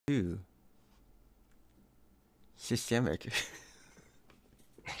Two. Systemic.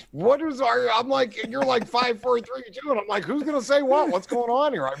 What is our? I'm like, you're like 5, 4, 3, 2, and I'm like, who's gonna say what? What's going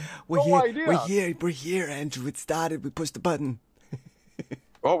on here? I have no idea. We're here, Andrew. It started. We pushed the button.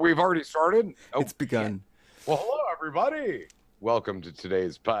 Oh, we've already started. Oh, It's begun. well, hello everybody. Welcome to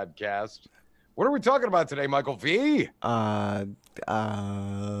today's podcast. What are we talking about today, Michael V? Pranks.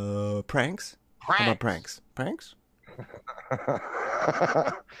 How about pranks? Pranks?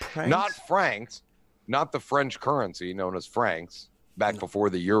 Pranks? Not francs, not the French currency known as francs. Back before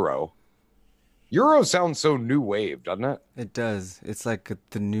the euro. Euro sounds so new wave, doesn't it? It does. It's like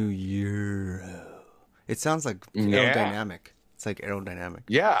the new Euro. It sounds like Yeah. aerodynamic. It's like aerodynamic.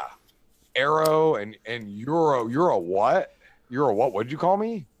 Yeah. Euro and euro. Euro what? Euro what? What'd you call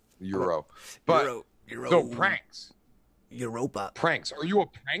me? Euro. But Euro. so pranks. Europa. Pranks. Are you a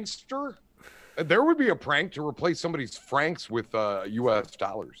prankster? There would be a prank to replace somebody's francs with US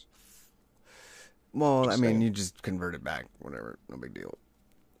dollars. Well, Just I mean, saying. you just convert it back. Whatever. No big deal.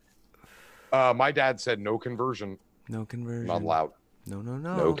 My dad said no conversion. No conversion. Not allowed. No.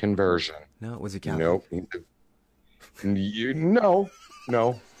 No conversion. No, was he Catholic? No.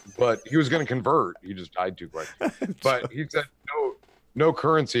 No. But he was going to convert. He just died too quick. But he said no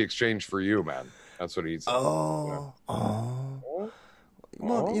currency exchange for you, man. That's what he said. Oh.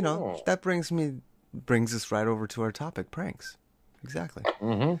 Well, you know, that brings us right over to our topic, pranks. Exactly.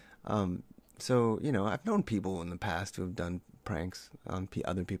 Mm-hmm. So, you know, I've known people in the past who have done pranks on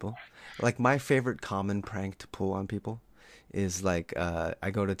other people. Like, my favorite common prank to pull on people is like,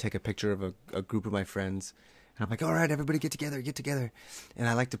 I go to take a picture of a group of my friends, and I'm like, all right, everybody get together. And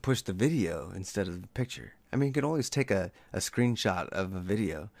I like to push the video instead of the picture. I mean, you can always take a screenshot of a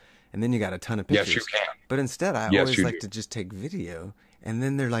video, and then you got a ton of pictures. Yes, you can. But instead, I Yes, always you like do. to just take video, and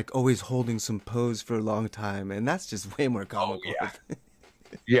then they're like always holding some pose for a long time, and that's just way more comical. yeah.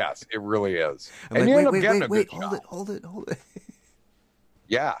 Yes, it really is. I'm And like, you end up wait, getting a good shot. hold it.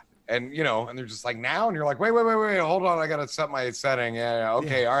 Yeah. And, you know, and they're just like, now, and you're like, wait, hold on. I got to set my setting. Yeah.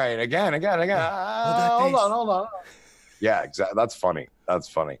 Okay. All right. Again. Hold that Hold face. on. Yeah, exactly. That's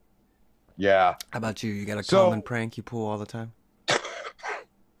funny. Yeah. How about you? You got a So- common prank you pull all the time?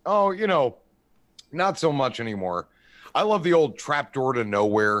 Oh, you know, not so much anymore. I love the old trapdoor to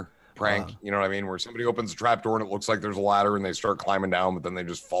nowhere prank. Wow. You know what I mean? Where somebody opens a trapdoor and it looks like there's a ladder and they start climbing down, but then they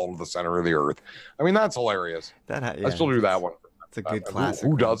just fall to the center of the earth. I mean, that's hilarious. Yeah, I still do that one. It's a good Who- classic. Who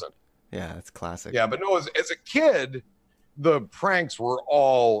one. doesn't? Yeah, it's classic. Yeah, but no, as a kid, the pranks were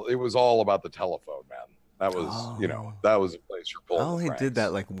it was all about the telephone, man. That was, you know, that was a place you're I pulling. only the did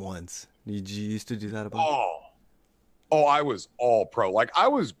that pranks. like once. Did you used to do that a bunch? Oh, I was all pro. Like, I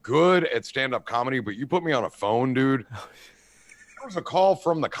was good at stand-up comedy, but you put me on a phone, dude. There was a call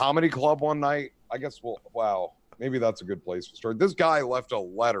from the comedy club one night. I guess, wow, maybe that's a good place to start. This guy left a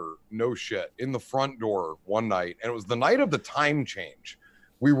letter, no shit, in the front door one night, and it was the night of the time change.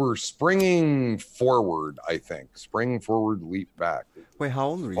 We were springing forward, I think. Spring forward, leap back. Wait, how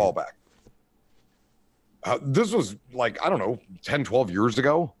old were you? Fall back. This was like, I don't know, 10, 12 years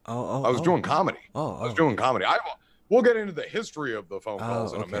ago. Oh, I was doing comedy. I was doing comedy. We'll get into the history of the phone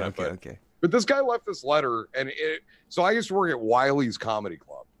calls in a minute. Okay. But this guy left this letter, and so I used to work at Wiley's Comedy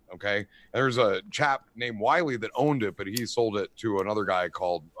Club, okay? And there's a chap named Wiley that owned it, but he sold it to another guy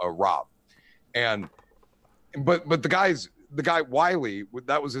called Rob. But the guy Wiley,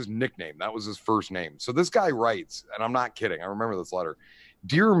 that was his nickname. That was his first name. So this guy writes, and I'm not kidding, I remember this letter.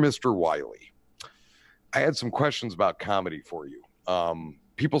 Dear Mr. Wiley, I had some questions about comedy for you.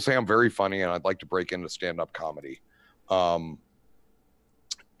 People say I'm very funny, and I'd like to break into stand-up comedy.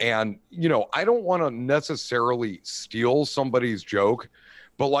 And, you know, I don't want to necessarily steal somebody's joke,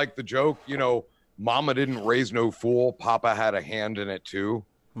 but like the joke, you know, mama didn't raise no fool, papa had a hand in it too.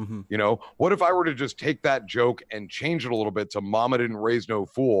 Mm-hmm. You know, what if I were to just take that joke and change it a little bit to mama didn't raise no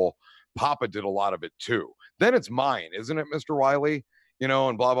fool, papa did a lot of it too? Then it's mine, isn't it, Mr. Wiley? You know,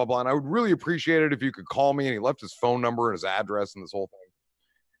 and blah, blah, blah. And I would really appreciate it if you could call me. And he left his phone number and his address and this whole thing.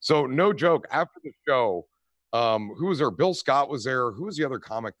 So no joke, after the show, who was there? Bill Scott was there. Who was the other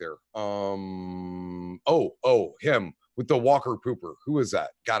comic there? Him with the Walker Pooper. Who is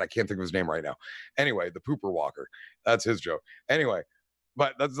that? God, I can't think of his name right now. Anyway, the Pooper Walker. That's his joke. Anyway,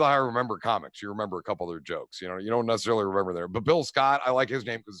 but that's how I remember comics. You remember a couple of their jokes. You know, you don't necessarily remember there. But Bill Scott, I like his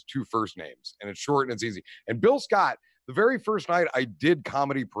name because it's two first names and it's short and it's easy. And Bill Scott, the very first night I did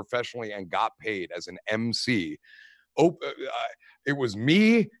comedy professionally and got paid as an MC, it was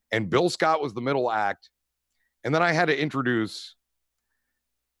me and Bill Scott was the middle act. And then I had to introduce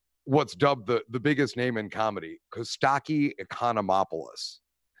what's dubbed the biggest name in comedy, Kostaki Economopoulos.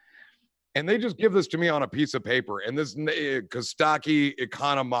 And they just give this to me on a piece of paper. And this Kostaki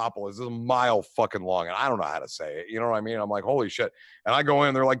Economopoulos is a mile fucking long. And I don't know how to say it. You know what I mean? I'm like, holy shit. And I go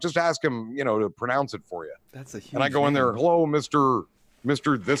in, they're like, just ask him, to pronounce it for you. That's a huge And I go in name. there, hello, Mr.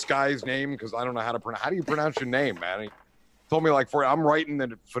 this guy's name, because I don't know how to pronounce. How do you pronounce your name, man? He told me I'm writing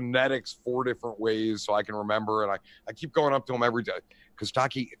the phonetics 4 different ways so I can remember. And I keep going up to him every day.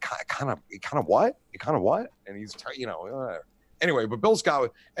 Kostaki, kind of what? And he's, Anyway, but Bill Scott.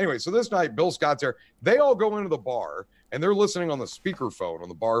 Anyway, so this night, Bill Scott's there. They all go into the bar, and they're listening on the speakerphone, on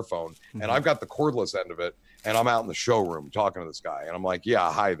the bar phone, and I've got the cordless end of it, and I'm out in the showroom talking to this guy, and I'm like,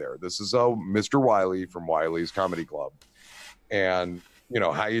 yeah, hi there. This is Mr. Wiley from Wiley's Comedy Club. And,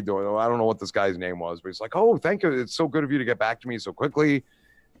 how you doing? I don't know what this guy's name was, but he's like, oh, thank you. It's so good of you to get back to me so quickly.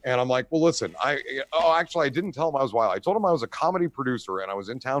 And I'm like, well, listen, actually, I didn't tell him I was Wiley. I told him I was a comedy producer, and I was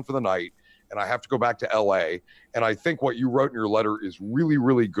in town for the night, and I have to go back to LA. And I think what you wrote in your letter is really,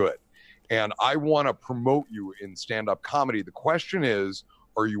 really good. And I want to promote you in stand-up comedy. The question is,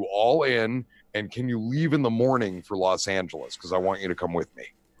 are you all in? And can you leave in the morning for Los Angeles? Because I want you to come with me.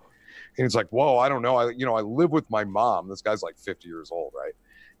 And he's like, whoa, I don't know. I live with my mom. This guy's like 50 years old, right?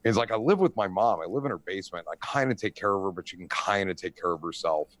 And he's like, I live with my mom. I live in her basement. I kind of take care of her, but she can kind of take care of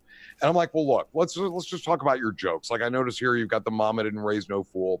herself. And I'm like, well, look, let's just talk about your jokes. Like, I notice here you've got the mama didn't raise no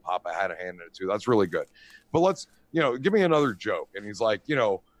fool. Papa had a hand in it too. That's really good. But let's, give me another joke. And he's like,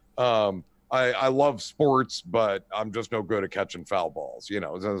 I love sports, but I'm just no good at catching foul balls,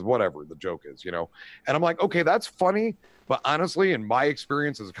 whatever the joke is, And I'm like, okay, that's funny. But honestly, in my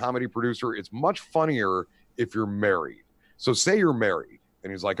experience as a comedy producer, it's much funnier if you're married. So say you're married.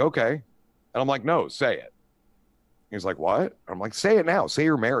 And he's like, okay. And I'm like, no, say it. He's like, what? And I'm like, say it now. Say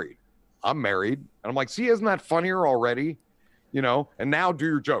you're married. I'm married. And I'm like, see, isn't that funnier already? And now do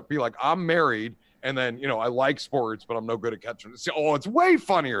your joke. Be like, I'm married. And then, I like sports, but I'm no good at catching. Oh, it's way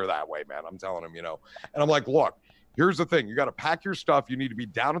funnier that way, man. I'm telling him, And I'm like, look, here's the thing. You got to pack your stuff. You need to be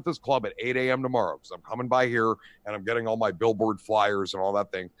down at this club at 8 a.m. tomorrow because I'm coming by here and I'm getting all my billboard flyers and all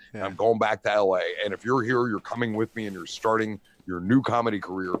that thing. Yeah. And I'm going back to LA. And if you're here, you're coming with me and you're starting your new comedy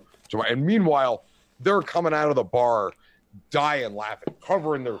career tomorrow. And meanwhile, they're coming out of the bar dying laughing,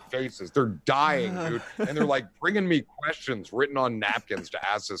 covering their faces. They're dying, dude. And they're like bringing me questions written on napkins to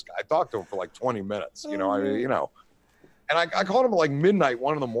ask this guy. I talked to him for like 20 minutes, And I called him at like midnight,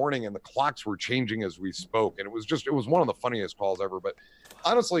 1 a.m, and the clocks were changing as we spoke. And it was one of the funniest calls ever. But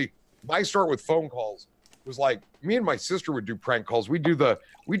honestly, my start with phone calls was like me and my sister would do prank calls. We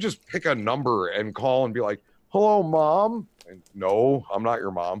just pick a number and call and be like, hello, mom. And no, I'm not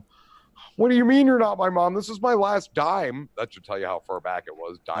your mom. What do you mean you're not my mom? This is my last dime. That should tell you how far back it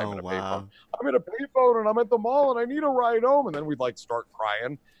was. Dime in a payphone. I'm in a payphone and I'm at the mall and I need a ride home. And then we'd like start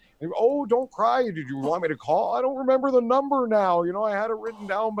crying. And, oh, don't cry. Did you want me to call? I don't remember the number now. I had it written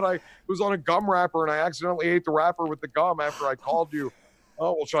down, but it was on a gum wrapper and I accidentally ate the wrapper with the gum after I called you.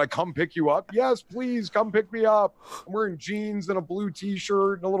 Oh, well, should I come pick you up? Yes, please come pick me up. I'm wearing jeans and a blue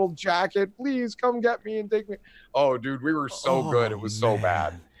T-shirt and a little jacket. Please come get me and take me. Oh, dude, we were so good. It was so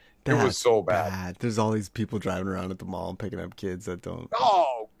bad. It was so bad. There's all these people driving around at the mall and picking up kids that don't.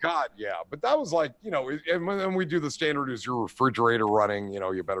 Oh, God, yeah. But that was like, and when we do the standard is your refrigerator running,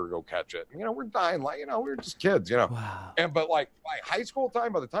 you better go catch it. We're dying like, we're just kids, Wow. But like by high school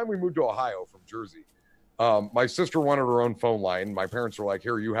time, by the time we moved to Ohio from Jersey, my sister wanted her own phone line. My parents were like,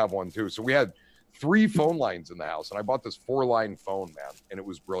 here, you have one too. So we had 3 phone lines in the house. And I bought this 4-line phone, man. And it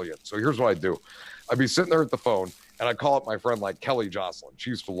was brilliant. So here's what I do. I'd be sitting there at the phone and I'd call up my friend like Kelly Jocelyn. She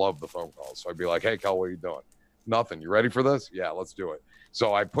used to love the phone calls. So I'd be like, hey, Kel, what are you doing? Nothing. You ready for this? Yeah, let's do it.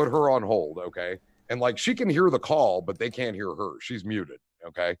 So I put her on hold. Okay. And like she can hear the call, but they can't hear her. She's muted.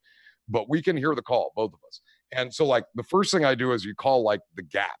 Okay. But we can hear the call, both of us. And so like the first thing I do is you call like the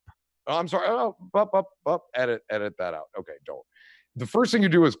Gap. Oh, I'm sorry. Oh, edit that out. Okay. Don't. The first thing you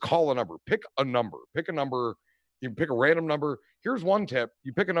do is call a number. Pick a number. You pick a random number. Here's one tip.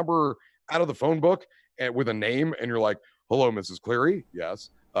 You pick a number out of the phone book and with a name and you're like, hello, Mrs. Cleary.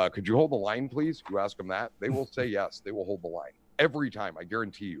 Yes. Could you hold the line, please? You ask them that. They will say yes. They will hold the line every time. I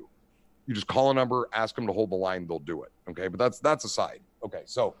guarantee you. You just call a number, ask them to hold the line. They'll do it. Okay. But that's aside. Okay.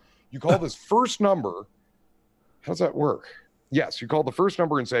 So you call this first number. How does that work? Yes, you call the first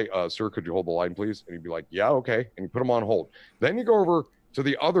number and say, sir, could you hold the line, please? And he'd be like, yeah, okay. And you put them on hold. Then you go over to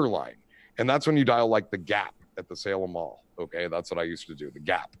the other line. And that's when you dial like the Gap at the Salem Mall. Okay, that's what I used to do, the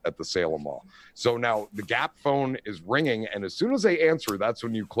Gap at the Salem Mall. So now the Gap phone is ringing. And as soon as they answer, that's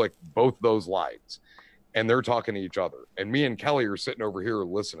when you click both those lines. And they're talking to each other. And me and Kelly are sitting over here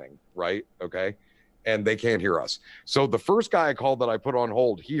listening, right? Okay. And they can't hear us. So the first guy I called that I put on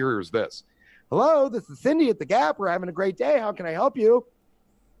hold, he hears this. Hello, this is Cindy at the Gap. We're having a great day. How can I help you?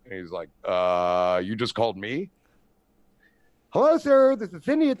 And he's like, you just called me? Hello, sir. This is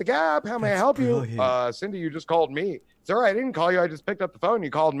Cindy at the Gap. How may I That's help brilliant. you? Cindy, you just called me. Sir, I didn't call you. I just picked up the phone. You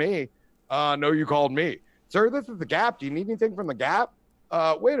called me. No, you called me. Sir, this is the Gap. Do you need anything from the Gap?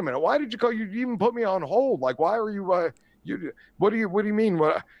 Wait a minute. Why did you call? You even put me on hold. Like, why are you? What do you mean?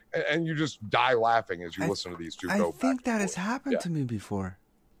 What? And you just die laughing as you listen to these two go back. I think that has happened to me before.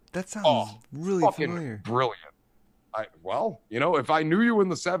 That sounds really familiar. Brilliant. Well, if I knew you in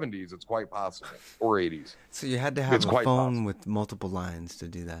the 70s, it's quite possible, or 80s. So you had to have a phone with multiple lines to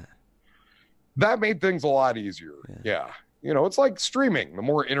do that. That made things a lot easier. Yeah. It's like streaming. The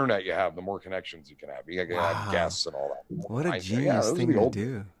more internet you have, the more connections you can have. You can have guests and all that. What a genius thing to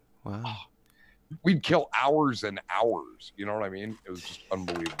do. Wow. We'd kill hours and hours. You know what I mean? It was just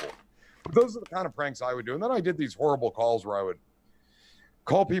unbelievable. But those are the kind of pranks I would do. And then I did these horrible calls where I would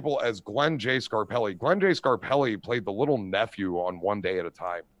call people as Glenn J. Scarpelli. Glenn J. Scarpelli played the little nephew on One Day at a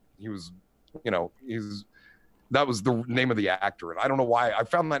Time. He was, that was the name of the actor. And I don't know why. I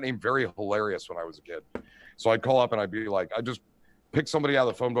found that name very hilarious when I was a kid. So I'd call up and I'd be like, I just pick somebody out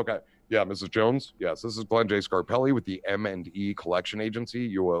of the phone book. Yeah, Mrs. Jones. Yes, this is Glenn J. Scarpelli with the M&E Collection Agency.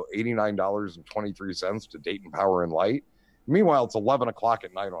 You owe $89.23 to Dayton Power and Light. Meanwhile, it's 11 o'clock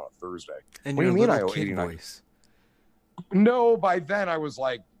at night on a Thursday. And what do you mean I owe $89? Voice. No, by then I was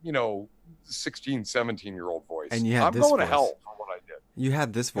like, 16, 17-year-old voice. And you had I'm this going voice. to hell for what I did. You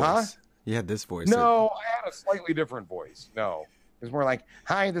had this voice. Huh? You had this voice. No, I had a slightly different voice. No. It was more like,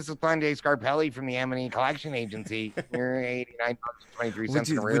 hi, this is Glenn J. Scarpelli from the M&E Collection Agency. You're $89.23.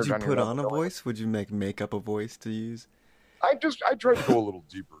 Would you put on a voice? Would you make up a voice to use? I tried to go a little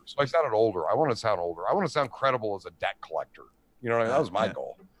deeper. So I sounded older. I want to sound older. I want to sound credible as a debt collector. You know what I mean? That was my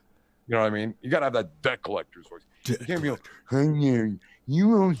goal. You know what I mean? You got to have that debt collector's voice. You can't be like, hi, Gary,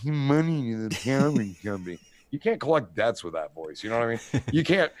 you owe some money to the power company. You can't collect debts with that voice. You know what I mean? You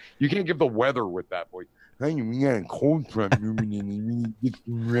can't give the weather with that voice. Hey, we got a cold front moving in and we get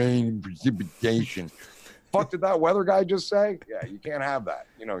some rain and precipitation. Fuck did that weather guy just say? Yeah, you can't have that.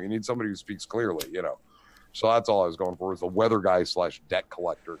 You need somebody who speaks clearly, So that's all I was going for, was the weather guy / debt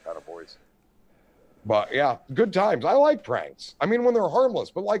collector kind of voice. But yeah, good times. I like pranks. I mean, when they're harmless,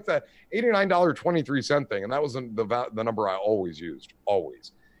 but like the $89.23 thing, and that was the number I always used.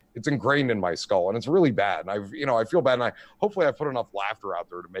 Always. It's ingrained in my skull, and it's really bad. And I feel bad, and hopefully I put enough laughter out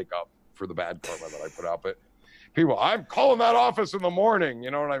there to make up for the bad karma that I put out. But people, I'm calling that office in the morning. You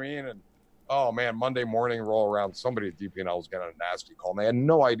know what I mean? And oh man, Monday morning roll around, somebody at DP&L was getting a nasty call, and they had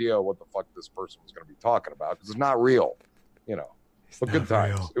no idea what the fuck this person was going to be talking about because it's not real, But good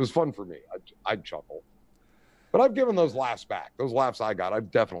times. Real. It was fun for me. I'd chuckle. But I've given those laughs back. Those laughs I got,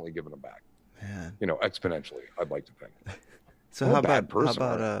 I've definitely given them back. Man. Exponentially, I'd like to think. So how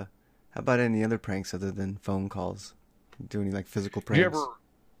about any other pranks other than phone calls? Do any physical pranks? Do you ever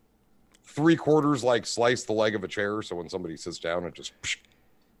 3/4 slice the leg of a chair so when somebody sits down it just psh,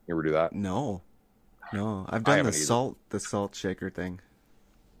 you ever do that? No. I've done the salt shaker thing.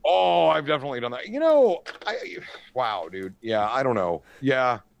 Oh, I've definitely done that. Wow, dude. Yeah, I don't know.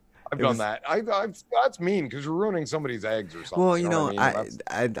 Yeah, I've done that. That's mean because you're ruining somebody's eggs or something. Well,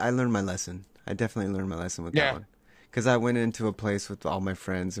 I learned my lesson. I definitely learned my lesson with that one. Because I went into a place with all my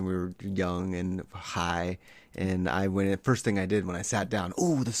friends and we were young and high. And I went. First thing I did when I sat down,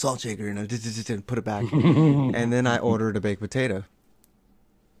 the salt shaker, and I put it back. And then I ordered a baked potato.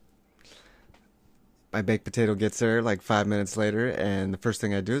 My baked potato gets there 5 minutes later, and the first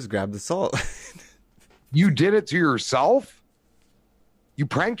thing I do is grab the salt. You did it to yourself? You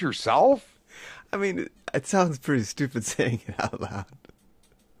pranked yourself? I mean, it sounds pretty stupid saying it out loud.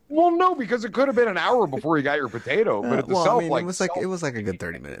 Well, no, because it could have been an hour before you got your potato, but it was like a good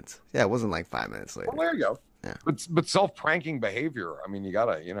 30 minutes. Yeah, it wasn't 5 minutes later. Well, there you go. Yeah. But self-pranking behavior, I mean, you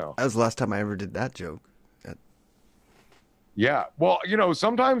gotta, That was the last time I ever did that joke. Yeah. Well,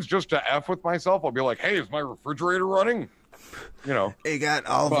 sometimes just to F with myself, I'll be like, hey, is my refrigerator running? Hey, got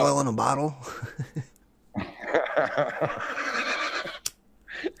olive oil in a bottle?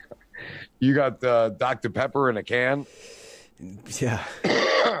 You got Dr. Pepper in a can? Yeah.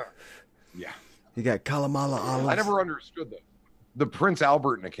 Yeah. You got Kalamala olives? I never understood that. The Prince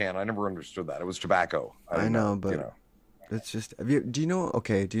Albert in a can, I never understood that. It was tobacco. I know, but it's just... Do you know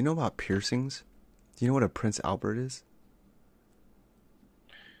about piercings? Do you know what a Prince Albert is?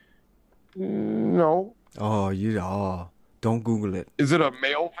 No. Don't Google it. Is it a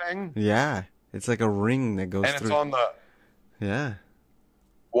male thing? Yeah. It's like a ring that goes through. And it's on the... Yeah.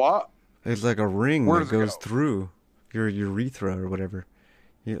 What? It's like a ring that goes through your urethra or whatever.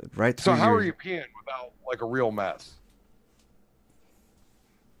 Right through. So how are you peeing without a real mess?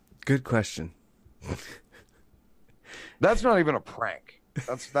 Good question. That's not even a prank.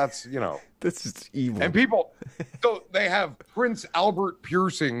 That's you know. That's just evil. And people, so they have Prince Albert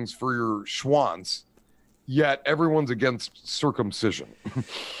piercings for your schwanz, yet everyone's against circumcision.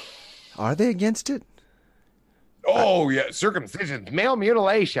 Are they against it? Oh yeah, circumcision, male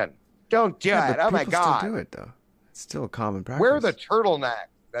mutilation. Don't do Yeah, it. but Oh my people god. still do it though. It's still a common practice. Wear the turtleneck,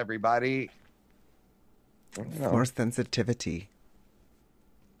 everybody. More sensitivity.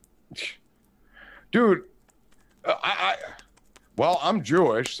 Dude, well, I'm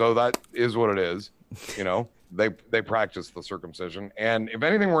Jewish, so that is what it is. You know, they practice the circumcision, and if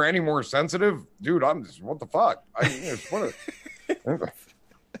anything were any more sensitive, dude, I'm just what the fuck. I mean,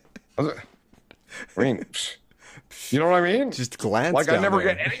 you know what I mean? Just glance. Like I down never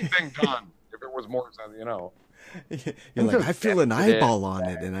there. get anything done if it was more sensitive. You know, You're like, I feel an eyeball on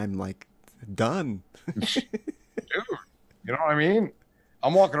it, and I'm like, done. dude, you know what I mean?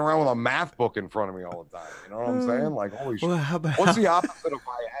 I'm walking around with a math book in front of me all the time. You know what I'm saying? Like, holy shit. Well, how about, What's the opposite of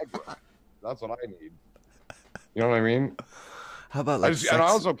Viagra? That's what I need. You know what I mean? how about like and I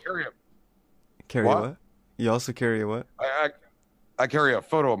also carry what? You also carry a what? I carry a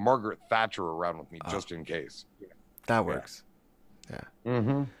photo of Margaret Thatcher around with me just in case. That works. Yeah.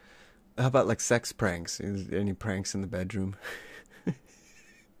 Mm-hmm. How about like sex pranks? Is there any pranks in the bedroom?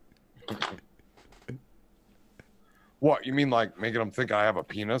 What, you mean like making them think I have a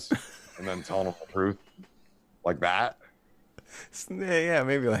penis and then telling them the truth? Like that? Yeah,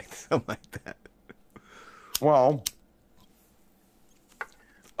 maybe like something like that. Well,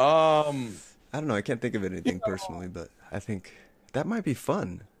 I don't know. I can't think of anything personally, but I think that might be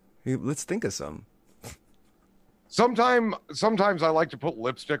fun. Let's think of some. Sometimes I like to put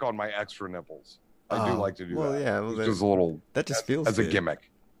lipstick on my extra nipples. I do like to do that. Yeah, well, just a little. That just feels as good. a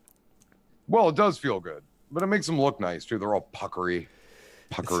gimmick. Well, it does feel good, but it makes them look nice too. They're all puckery.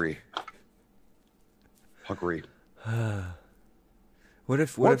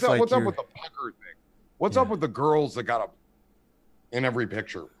 What's what's like up with the pucker thing? What's up with the girls that got up in every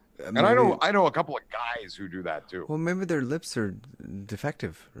picture? And I know a couple of guys who do that too. Well, maybe their lips are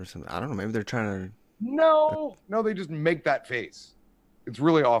defective or something. I don't know. Maybe they're trying to. No, they just make that face. It's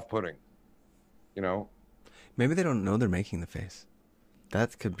really off-putting. You know. Maybe they don't know they're making the face.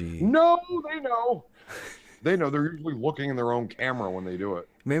 That could be. No, they know. They know. They're usually looking in their own camera when they do it.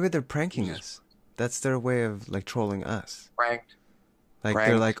 Maybe they're pranking us. That's their way of like trolling us. Pranked. Like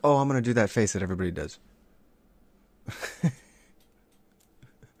they're like, oh, I'm gonna do that face that everybody does.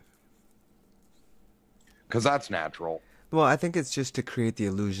 Because that's natural. Well, I think it's just to create the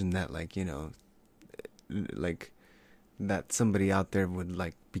illusion that, like, you know, like that somebody out there would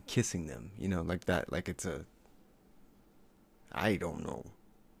like be kissing them. You know, like that. Like it's a. I don't know.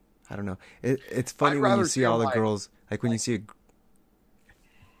 It's funny when you see all the girls. Like when you see.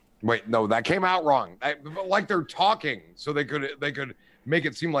 Wait, no, that came out wrong. Like they're talking, so they could make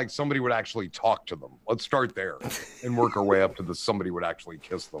it seem like somebody would actually talk to them. Let's start there and work our way up to the somebody would actually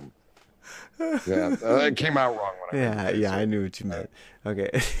kiss them. Yeah, it came out wrong when I knew what you meant. Okay.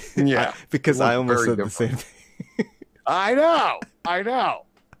 Yeah, because I almost said the same thing. I know.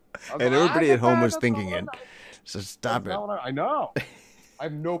 And everybody at home was thinking it. So stop it. I know. I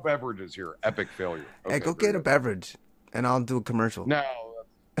have no beverages here. Epic failure. Okay, hey, go get a beverage, and I'll do a commercial. No,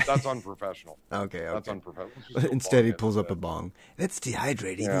 that's unprofessional. Okay. That's unprofessional. Instead, he pulls up a bong. Let's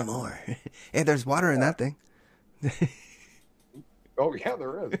dehydrate even more. Hey, there's water in that thing. Oh, yeah,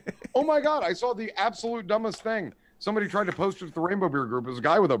 there is. Oh, my God. I saw the absolute dumbest thing. Somebody tried to post it to the Rainbow Beer Group. It was a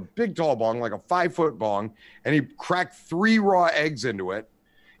guy with a big, tall bong, like a 5-foot bong, and he cracked 3 raw eggs into it,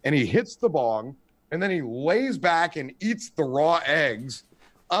 and he hits the bong, and then he lays back and eats the raw eggs.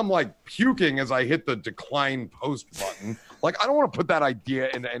 I'm like puking as I hit the decline post button. Like, I don't want to put that idea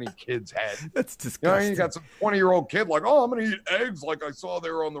into any kid's head. That's disgusting. You got some 20-year-old kid like, oh, I'm going to eat eggs like I saw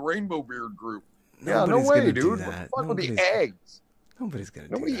there on the Rainbow Beard Group. Nobody's no way, dude. What the fuck with the eggs?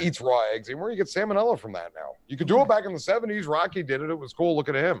 Nobody eats raw eggs anymore. You get salmonella from that now. You could do it back in the 70s. Rocky did it. It was cool. Look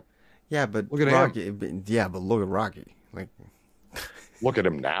at him. Yeah, but look at Rocky. him. Yeah, but look at Rocky. Like, look at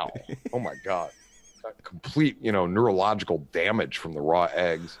him now. Oh, my God. Complete, neurological damage from the raw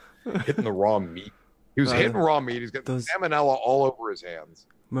eggs. Hitting the raw meat. He was hitting raw meat. He's got salmonella all over his hands.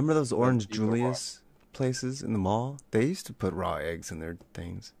 Remember those Orange Julius places in the mall? They used to put raw eggs in their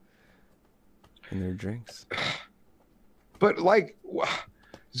things, in their drinks. But like,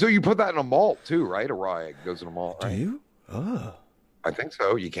 so you put that in a malt too, right? A raw egg goes in a malt, right? Do you? Oh, I think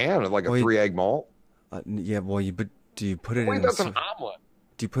so. You can, like a 3-egg malt. Yeah, well, but do you put it Wait, in? That's an omelet.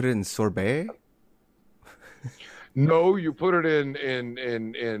 Do you put it in sorbet? No, you put it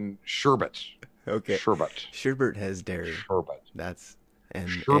in sherbet. Okay. Sherbet has dairy. Sherbet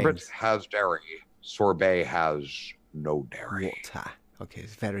has dairy. Sorbet has no dairy. Water. Okay,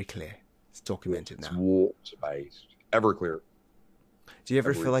 it's very clear. It's documented It's now. rules-based. Everclear. Do you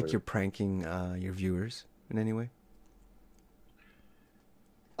ever feel like Everclear. you're pranking your viewers in any way?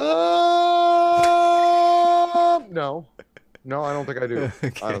 No. No, I don't think I do,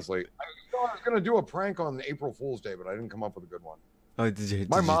 Okay. honestly. I was going to do a prank on April Fool's Day, but I didn't come up with a good one. Oh, did you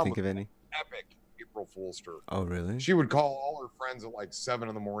My mom think was of any? epic April Foolster. Oh, really? She would call all her friends at like 7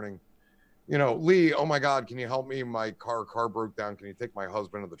 in the morning. You know, Lee, oh my God, can you help me? My car broke down. Can you take my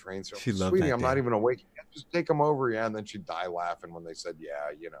husband to the train station? She loved Sweetie, that I'm not day. even awake. Yeah, just take him over. Yeah. And then she'd die laughing when they said,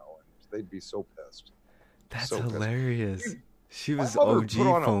 yeah, you know, and they'd be so pissed. That's So pissed. hilarious. She My was mother OG put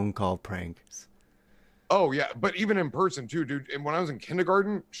on a- phone call pranks. Oh yeah, but even in person too, dude. And when I was in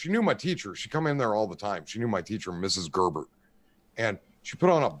kindergarten, she knew my teacher. She come in there all the time. She knew my teacher, Mrs. Gerber, and she put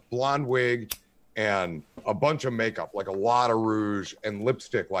on a blonde wig and a bunch of makeup, like a lot of rouge and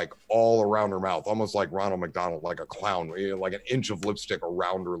lipstick, like all around her mouth, almost like Ronald McDonald, like a clown, like an inch of lipstick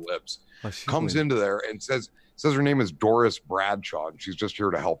around her lips. Oh, she Comes went- into there and says her name is Doris Bradshaw, and she's just here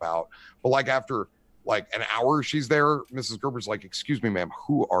to help out. But like after like an hour she's there, Mrs. Gerber's like, "Excuse me, ma'am,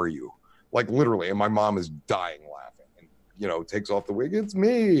 who are you?" Like literally, and my mom is dying laughing, and you know, takes off the wig. It's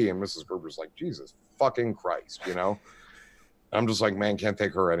me, and Mrs. Gerber's like, "Jesus fucking Christ," you know. I'm just like, man, can't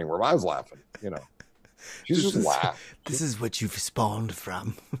take her anywhere. But I was laughing, you know. She's just laughing. This is what you've spawned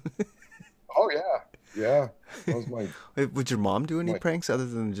from. Oh yeah, yeah. That was my. Wait, would your mom do any Like- pranks other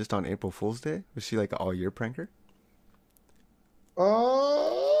than just on April Fool's Day? Was she like an all-year pranker?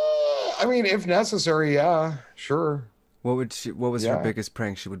 I mean, if necessary, yeah, sure. What was her Yeah. biggest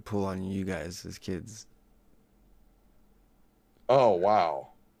prank she would pull on you guys as kids? Oh wow.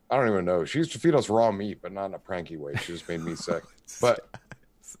 I don't even know. She used to feed us raw meat, but not in a pranky way. She just made me sick. But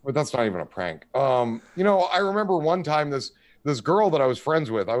that's not even a prank. You know, I remember one time this girl that I was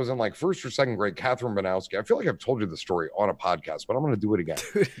friends with, I was in like first or second grade, Catherine Banowski. I feel like I've told you the story on a podcast, but I'm gonna do it again.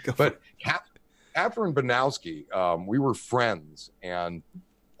 Go for But it. Catherine Banowski, we were friends, and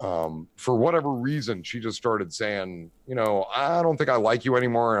for whatever reason, she just started saying, you know, I don't think I like you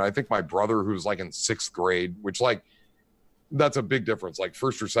anymore. And I think my brother, who's like in sixth grade, which like that's a big difference, like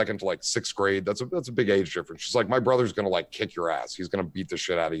first or second to like sixth grade. That's a big age difference. She's like, my brother's gonna like kick your ass. He's gonna beat the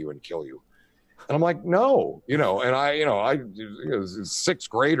shit out of you and kill you. And I'm like, no, you know, and I was a sixth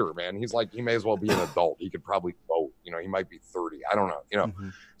grader, man. He's like, he may as well be an adult. He could probably vote. You know, he might be 30. I don't know, you know.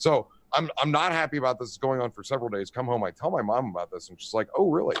 Mhm. So I'm not happy about this. It's going on for several days. Come home, I tell my mom about this, and she's like, oh,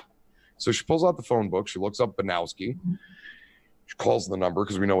 really? So she pulls out the phone book. She looks up Banowski. She calls the number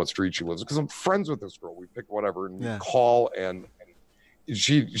because we know what street she lives. Because I'm friends with this girl. We pick whatever and Yeah. we call, and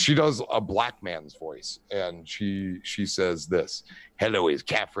she does a black man's voice, and she says this: "Hello, is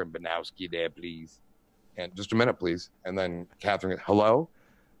Catherine Banowski there, please?" And just a minute, please. And then Catherine, hello,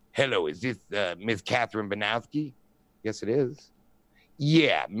 is this Miss Catherine Banowski? Yes, it is.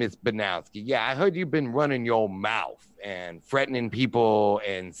 Yeah, Miss Banowski. Yeah, I heard you've been running your mouth and threatening people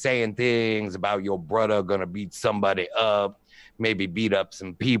and saying things about your brother gonna beat somebody up, maybe beat up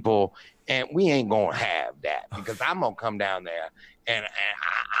some people. And we ain't gonna have that because I'm gonna come down there and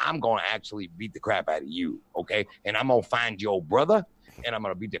I'm gonna actually beat the crap out of you, okay? And I'm gonna find your brother and I'm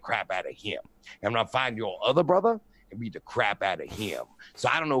gonna beat the crap out of him. And I'm gonna find your other brother and beat the crap out of him. So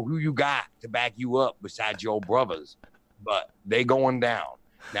I don't know who you got to back you up besides your brothers, but they going down.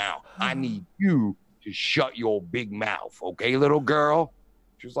 Now, I need you to shut your big mouth, okay, little girl?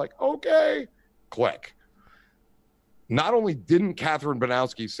 She was like, okay. Click. Not only didn't Catherine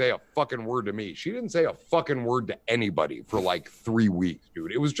Banowski say a fucking word to me, she didn't say a fucking word to anybody for like 3 weeks,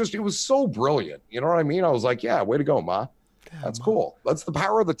 dude. It was so brilliant. You know what I mean? I was like, yeah, way to go, Ma. That's cool. That's the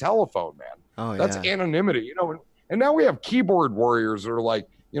power of the telephone, man. Oh, That's yeah. anonymity, you know. And now we have keyboard warriors that are like,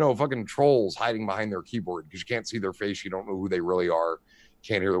 you know, fucking trolls hiding behind their keyboard because you can't see their face, you don't know who they really are,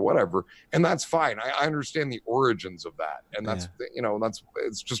 can't hear whatever, and that's fine. I understand the origins of that, and that's you know,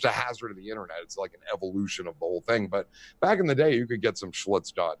 it's just a hazard of the internet. It's like an evolution of the whole thing. But back in the day, you could get some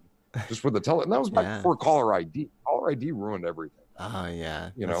schlitz done just with the and that was back before caller ID. Caller ID ruined everything. Oh,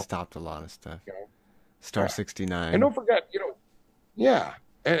 yeah. You That know? stopped a lot of stuff. You know? Star Yeah. 69. And don't forget, you know, yeah,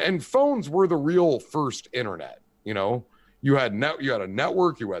 and phones were the real first internet. You know, you had a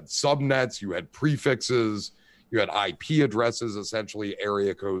network, you had subnets, you had prefixes, you had IP addresses, essentially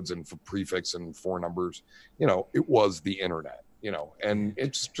area codes and prefix and phone numbers. You know, it was the internet. You know, and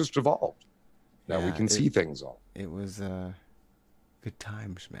it's just evolved. Now we Yeah, can see things on. It was good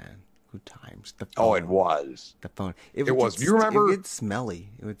times, man. Good times. The Oh, it phone. was. The phone. It was. Do you remember- It would get smelly.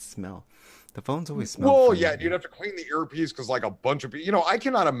 It would smell. The phones always smell. Well, funny. yeah, you'd have to clean the earpiece because like a bunch of people. You know, I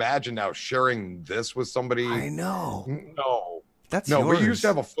cannot imagine now sharing this with somebody. I know. No. That's No, yours. but you used to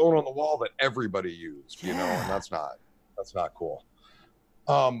have a phone on the wall that everybody used, you know, Yeah. and that's not cool.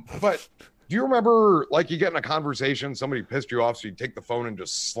 But do you remember, like, you get in a conversation, somebody pissed you off, so you take the phone and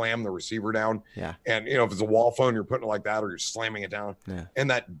just slam the receiver down? Yeah. And, you know, if it's a wall phone, you're putting it like that, or you're slamming it down. Yeah. And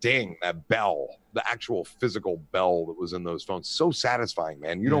that ding, that bell, the actual physical bell that was in those phones, so satisfying,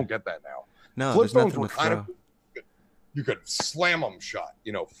 man. You don't get that now. No, Flip there's phones nothing were to kind throw. of, you could slam them shut,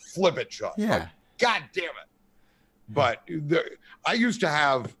 you know, flip it shut. Yeah. Like, God damn it. But I used to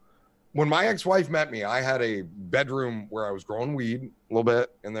have, when my ex-wife met me, I had a bedroom where I was growing weed a little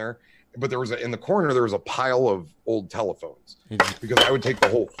bit in there, but there was in the corner, there was a pile of old telephones because I would take the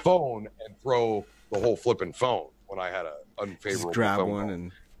whole phone and throw the whole flipping phone when I had an unfavorable Just grab phone one call.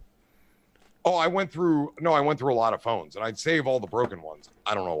 and I went through a lot of phones, and I'd save all the broken ones.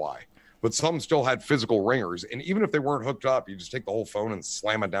 I don't know why, but some still had physical ringers, and even if they weren't hooked up, you just take the whole phone and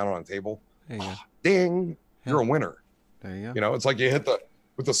slam it down on a table. there you go. Ding, you're a winner. There you go. You know, it's like you hit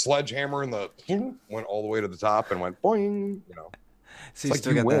with the sledgehammer and the went all the way to the top and went boing. You know, So you like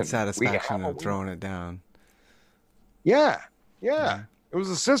still you got win. that satisfaction We have of a throwing it down. yeah. It was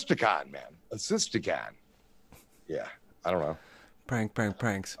a Sisticon, man. A Sisticon. Yeah, I don't know. Pranks.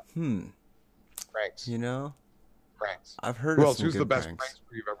 Pranks. You know, Pranks. I've heard Who of else? some Who's the good best pranks.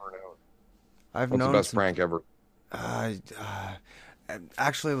 prankster you've ever known? I've What's known the best some, prank ever?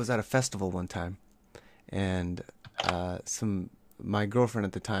 actually, I was at a festival one time, and my girlfriend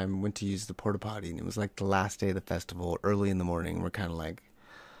at the time went to use the porta potty, and it was like the last day of the festival, early in the morning. We're kind of like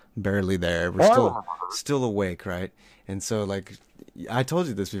barely there. We're still awake, right? And so like, I told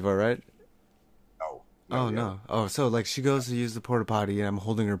you this before, right? No. Oh, so like she goes to use the porta potty, and I'm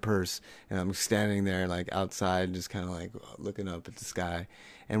holding her purse, and I'm standing there like outside, just kind of like looking up at the sky.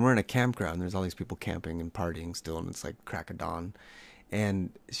 And we're in a campground. There's all these people camping and partying still, and it's like crack of dawn. And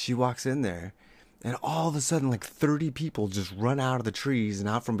she walks in there, and all of a sudden, like 30 people just run out of the trees and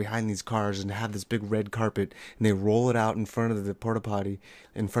out from behind these cars and have this big red carpet, and they roll it out in front of the porta potty,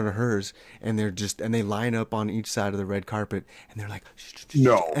 in front of hers, and they line up on each side of the red carpet, and they're like,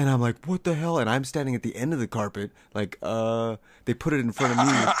 No. and I'm like, what the hell? And I'm standing at the end of the carpet, like, they put it in front of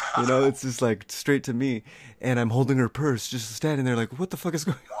me, you know, it's just like straight to me, and I'm holding her purse, just standing there, like, what the fuck is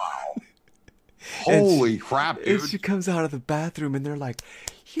going on? Holy crap, dude. And she comes out of the bathroom, and they're like,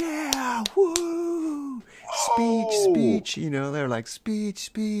 yeah, woo, speech, you know, they're like,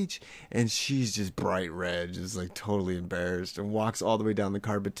 speech, and she's just bright red, just like totally embarrassed, and walks all the way down the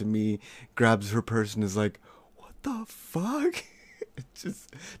carpet to me, grabs her purse, and is like, what the fuck?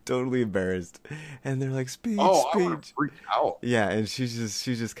 Just totally embarrassed. And they're like, speech. I would have freaked out. Yeah, and she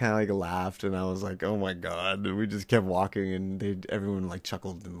just kind of like laughed, and I was like, oh my god. And we just kept walking, and everyone like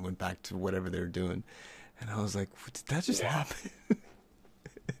chuckled and went back to whatever they were doing. And I was like, did that just happen?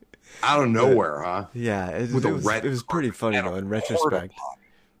 Out of nowhere, huh? Yeah, it With a was red pretty funny and though a in retrospect.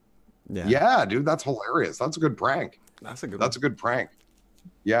 porta Yeah, dude, that's hilarious. That's a good prank. That's a good That's a good prank.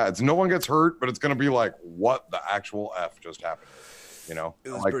 Yeah, it's no one gets hurt, but it's gonna be like, what the actual F just happened? You know? It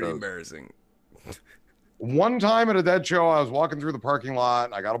was like pretty those. embarrassing. One time at a dead show, I was walking through the parking lot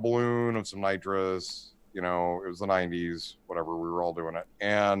and I got a balloon of some nitrous. You know, it was the 90s, whatever, we were all doing it.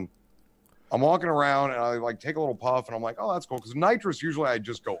 And I'm walking around and I like take a little puff and I'm like, oh, that's cool. Because nitrous, usually I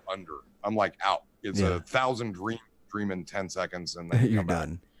just go under. I'm like out. It's 1,000 dream in 10 seconds and then You're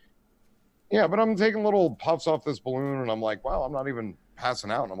done. Yeah, but I'm taking little puffs off this balloon and I'm like, wow, I'm not even passing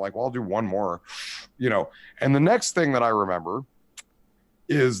out. And I'm like, well, I'll do one more, you know. And the next thing that I remember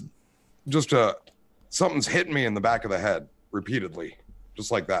is just something's hitting me in the back of the head repeatedly, just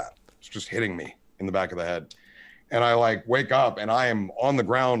like that. It's just hitting me in the back of the head. And I like wake up and I am on the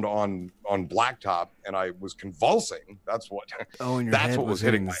ground on blacktop and I was convulsing. That's what. Oh, and your that's head what was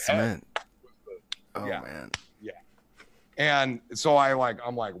hitting hitting my the cement. Oh yeah. man. Yeah. And so I'm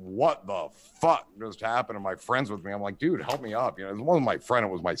like, what the fuck just happened? And my friend's with me. I'm like, dude, help me up. You know, it wasn't my friend. It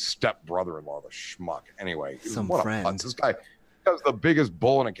was my step brother-in-law, the schmuck. Anyway, what a putz. This guy was the biggest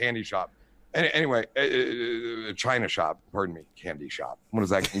bull in a candy shop. Anyway, a China shop, pardon me, candy shop. What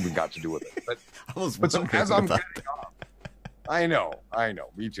does that even got to do with it? But so as I'm getting up, I know,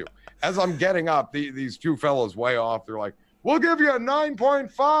 me too. As I'm getting up, these two fellows way off, they're like, we'll give you a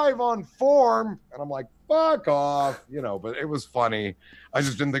 9.5 on form. And I'm like, fuck off, you know, but it was funny. I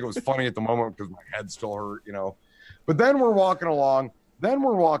just didn't think it was funny at the moment because my head still hurt, you know. But then we're walking along,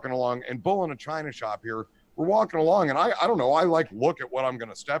 and bull in a China shop here, we're walking along, and I don't know, I like look at what I'm going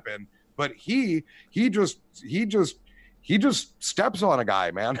to step in. But he just steps on a guy,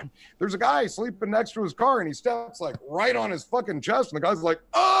 man. There's a guy sleeping next to his car and he steps like right on his fucking chest. And the guy's like,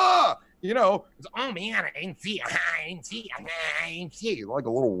 you know, it's, oh man, I didn't see like a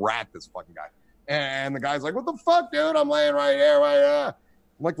little rat, this fucking guy. And the guy's like, what the fuck, dude? I'm laying right here.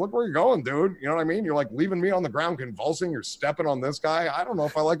 like, look where you're going, dude. You know what I mean? You're like leaving me on the ground convulsing. You're stepping on this guy. I don't know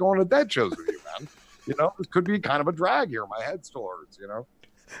if I like going to dead shows with you, man. You know, this could be kind of a drag here. My head still hurts, you know.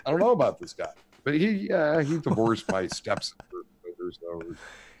 I don't know about this guy. But he divorced my stepsister, so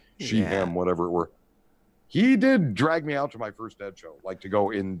she, him, whatever it were. He did drag me out to my first dead show, like to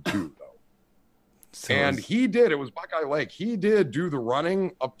go into, though. So and he did. It was Buckeye Lake. He did do the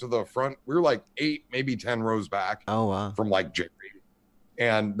running up to the front. We were like 8, maybe 10 rows back. Oh, wow. From like Jerry.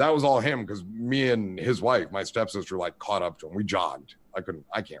 And that was all him because me and his wife, my stepsister, like caught up to him. We jogged. I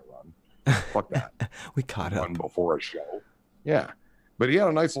can't run. Fuck that. We caught up. Run before a show. Yeah. But he had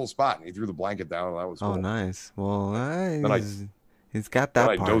a nice little spot and he threw the blanket down. And that was cool. Oh, nice. Well, he's got that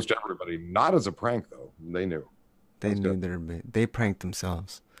part. I dosed everybody. Not as a prank, though. They knew. They pranked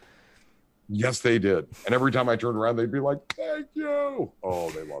themselves. Yes, they did. And every time I turned around, they'd be like, thank you. Oh,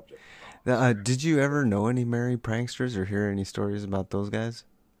 they loved it. Did you ever know any merry pranksters or hear any stories about those guys?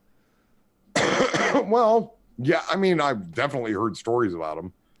 Well, yeah. I mean, I've definitely heard stories about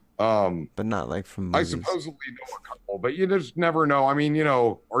them. But not like from movies. I supposedly know a couple, but you just never know. I mean, you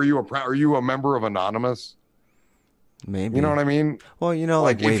know, are you a member of Anonymous? Maybe. You know what I mean? Well, you know,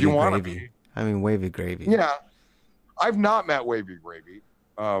 like if you want Gravy. I mean, Wavy Gravy. Yeah. I've not met Wavy Gravy.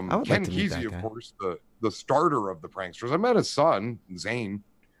 I would Ken like to meet Kesey, that guy. of course, the starter of the pranksters. I met his son, Zane.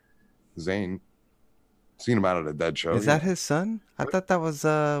 Seen him out at a dead show. Is that his son? I thought that was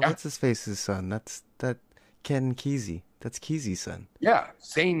what's his face's son. That's Ken Kesey. That's Kesey's son. Yeah,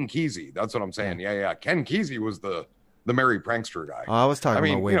 Zane Kesey. That's what I'm saying. Yeah. Ken Kesey was the merry prankster guy. Oh, I was talking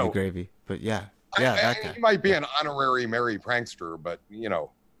about Wavy Gravy, but yeah, that guy. He might be an honorary merry prankster, but you know,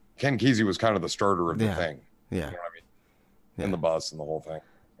 Ken Kesey was kind of the starter of the thing. Yeah, you know what I mean? And the bus and the whole thing.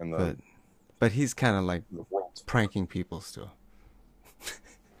 And but he's kind of like pranking people still.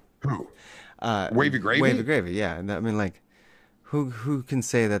 Who? Wavy Gravy? Wavy Gravy, yeah. And I mean, like, who can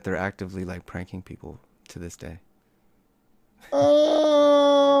say that they're actively like pranking people to this day?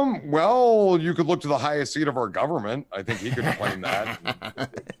 Well, you could look to the highest seat of our government. I think he could claim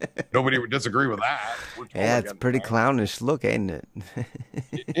that. Nobody would disagree with that. Yeah, it's pretty clownish look, ain't it?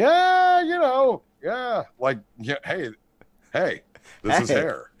 Yeah, you know, yeah. Like, yeah, hey, this is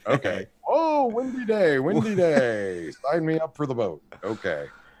hair. Okay. Oh, windy day. Sign me up for the boat. Okay.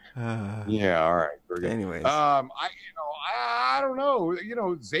 Yeah, all right. Very good. Anyways. I don't know. You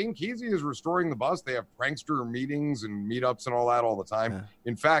know, Zane Kesey is restoring the bus. They have prankster meetings and meetups and all that all the time. Yeah.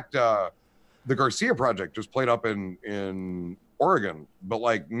 In fact, the Garcia Project just played up in Oregon, but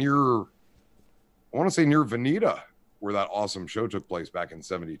like near Veneta, where that awesome show took place back in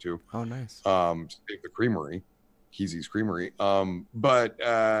 '72. Oh, nice. The Creamery. Kesey's Creamery. But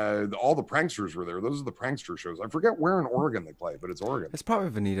all the pranksters were there. Those are the prankster shows. I forget where in Oregon they play, but it's Oregon. It's probably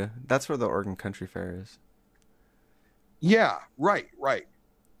Veneta. That's where the Oregon Country Fair is. Yeah, right.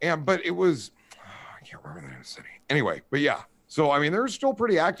 But it was, I can't remember the name of the city. Anyway, but yeah. So, I mean, they're still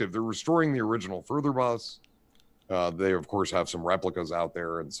pretty active. They're restoring the original Further bus. They, of course, have some replicas out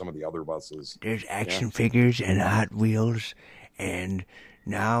there and some of the other buses. There's action figures and Hot Wheels. And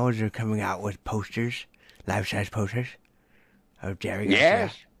now they're coming out with posters. Life-size posters of Jerry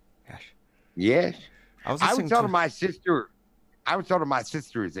Garcia. Yes. I was telling my sister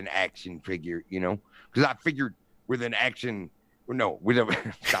it's an action figure, you know, because I figured with an action, God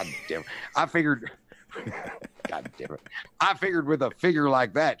damn it. I figured with a figure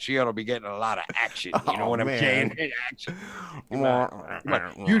like that, she ought to be getting a lot of action. You know what I'm saying? Action.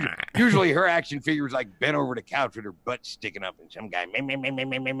 Usually her action figure's like bent over the couch with her butt sticking up and some guy,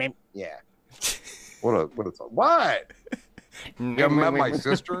 yeah. What? You met my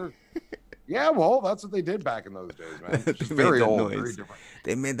sister? Yeah, well, that's what they did back in those days, man. It's just very old, very different.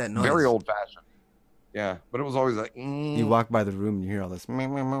 They made that noise. Very old fashioned. Yeah, but it was always like you walk by the room and you hear all this.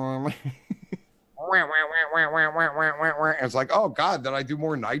 It's like, oh God, did I do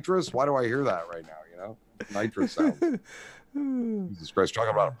more nitrous? Why do I hear that right now? You know, nitrous sound. Jesus Christ,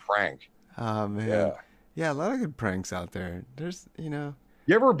 talking about a prank. Oh man, yeah, a lot of good pranks out there. There's, you know.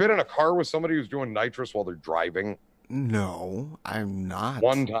 You ever been in a car with somebody who's doing nitrous while they're driving? No, I'm not.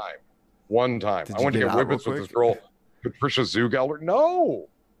 One time. I went to get whippets with this girl, Patricia Zugelder. No,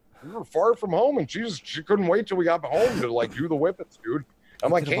 we were far from home, and she couldn't wait till we got home to like do the whippets, dude.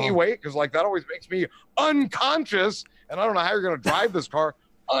 I'm like, can't you wait? Because like that always makes me unconscious, and I don't know how you're gonna drive this car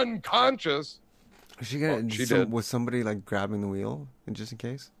unconscious. Was she gonna? She did. Was somebody like grabbing the wheel, just in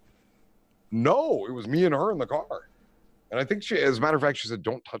case? No, it was me and her in the car. And I think as a matter of fact, she said,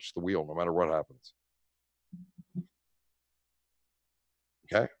 don't touch the wheel no matter what happens.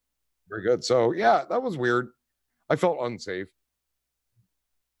 Okay. Very good. So, yeah, that was weird. I felt unsafe.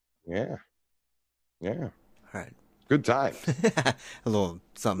 Yeah. All right. Good times. A little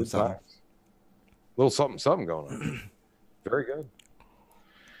something, Good something. times. A little something, something going on. Very good.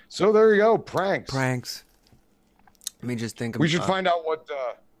 So there you go. Pranks. Pranks. Let me just think of. We should find out what.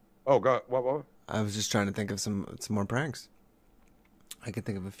 Oh, God. What? I was just trying to think of some more pranks. I can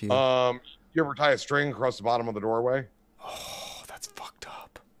think of a few. You ever tie a string across the bottom of the doorway? Oh, that's fucked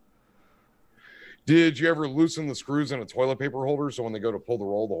up. Did you ever loosen the screws in a toilet paper holder so when they go to pull the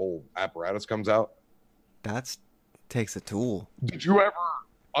roll, the whole apparatus comes out? That takes a tool. Did you ever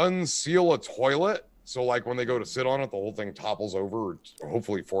unseal a toilet so like when they go to sit on it, the whole thing topples over, or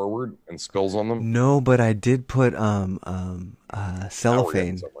hopefully forward, and spills on them? No, but I did put cellophane.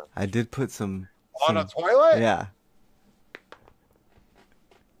 somewhere. I did put some On a toilet? Yeah.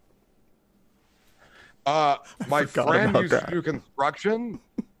 My forgot friend about used that. to do construction,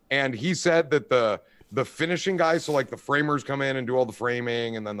 and he said that the finishing guys, so like the framers come in and do all the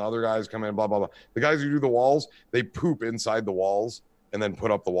framing, and then the other guys come in, blah blah blah. The guys who do the walls, they poop inside the walls and then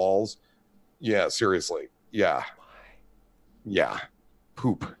put up the walls. Yeah, seriously. Yeah. Yeah.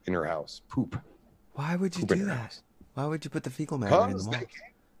 Poop in your house. Poop. Why would you Poop in do your that? house. Why would you put the fecal matter in the Because wall? they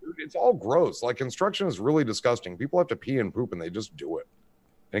can't, dude, it's all gross. Like construction is really disgusting. People have to pee and poop, and they just do it,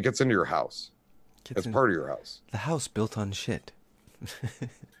 and it gets into your house. It's part of your house. The house built on shit.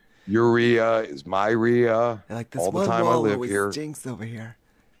 Urea is my Rhea. Like this all the one time I wall live always here. stinks over here.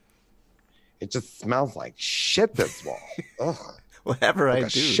 It just smells like shit, this wall. Ugh. Whatever Like I a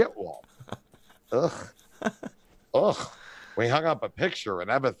do. shit wall. Ugh. Ugh. We hung up a picture,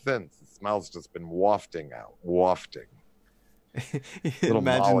 and ever since, the smell's just been wafting out. Wafting. Little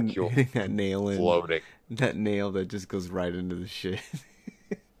Imagine molecule hitting that nail in. Floating. That nail that just goes right into the shit.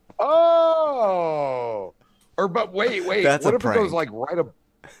 Oh. But wait. That's what a if it goes prank. like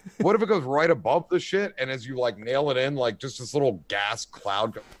what if it goes right above the shit, and as you like nail it in, like just this little gas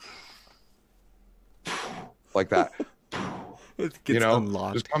cloud like that. It gets You know,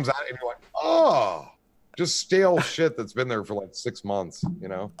 unlocked. just comes out, and you're like, oh, just stale shit that's been there for like 6 months, you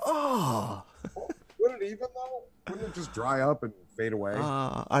know? Oh. Would it even though? Wouldn't it just dry up and fade away?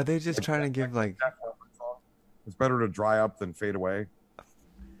 Are they just trying to give like? It's better to dry up than fade away.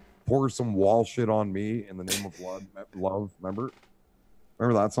 Pour some wall shit on me in the name of love. Remember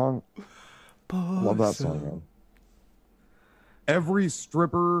that song? Love that song, man. Every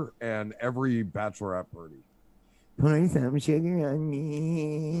stripper and every bachelorette party. Put some sugar on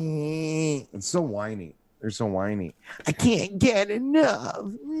me. It's so whiny. They're so whiny. I can't get enough.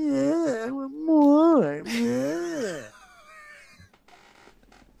 I want more.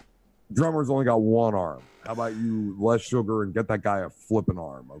 Drummer's only got one arm. How about you less sugar and get that guy a flipping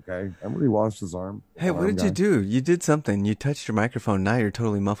arm, okay? Remember he lost his arm? Hey, what did you do? You did something. You touched your microphone. Now you're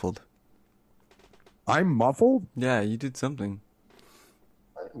totally muffled. I'm muffled? Yeah, you did something.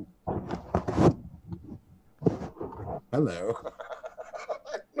 Hello.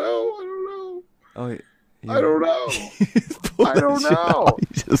 No, I don't know. Oh, I don't know. I don't know. You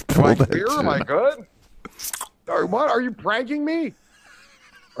just Am I pulled that clear? shit Am I out. good? What? Are you pranking me?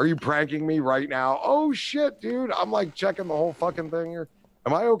 Are you pranking me right now? Oh shit, dude. I'm like checking the whole fucking thing here.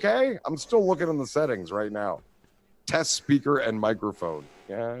 Am I okay? I'm still looking in the settings right now. Test speaker and microphone.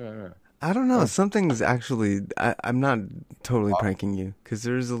 Yeah. I don't know. Something's actually. I'm not totally pranking you because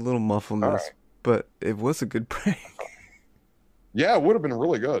there's a little muffledness, right. but it was a good prank. Yeah, it would have been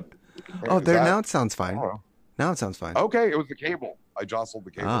really good. Oh, Is there that- now it sounds fine. I don't know. Now it sounds fine. Okay, it was the cable. I jostled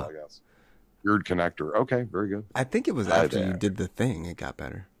the cable, Ah. I guess. Weird connector. Okay, very good. I think it was Hi after you there. did the thing. It got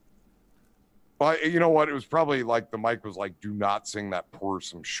better. Well, you know what? It was probably like the mic was like, "Do not sing that pour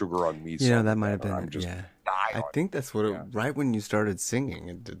some sugar on me." Yeah, song that might have again, or been. I'm just Yeah, die I on think that's what it. Yeah. Right when you started singing,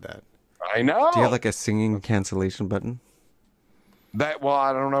 it did that. it. I know. Do you have like a singing cancellation button? that? Well,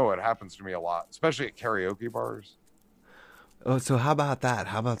 I don't know. It happens to me a lot, especially at karaoke bars. Oh, so how about that?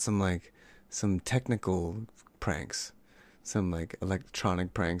 How about some technical pranks, some like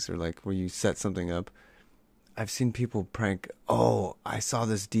electronic pranks, or like where you set something up. I've seen people prank. Oh, I saw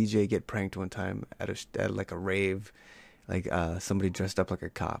this DJ get pranked one time at like a rave, like somebody dressed up like a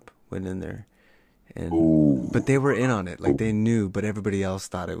cop went in there, and but they were in on it, like they knew, but everybody else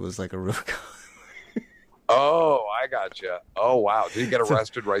thought it was like a real cop. Oh, I got you. Oh, wow. Did he get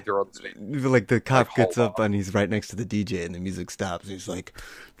arrested right there on the stage? Like the cop Like, gets hold up and he's right next to the DJ and the music stops. And he's like,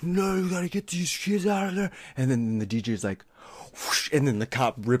 "No, you gotta get these kids out of there." And then the DJ's like, whoosh, and then the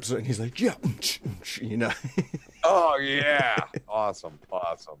cop rips it and he's like, "Yeah," you know. Oh, yeah. Awesome.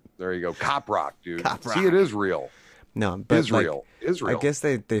 There you go. Cop rock, dude. Cop See, it is real. No, but Israel. I guess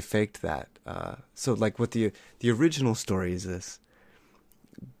they faked that. So like what the original story is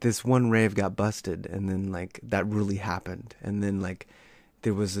this one rave got busted, and then like that really happened, and then like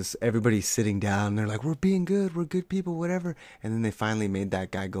there was this, everybody sitting down. They're like, we're being good. We're good people, whatever. And then they finally made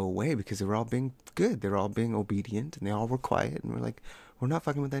that guy go away because they were all being good. They were all being obedient and they all were quiet. And we're like, we're not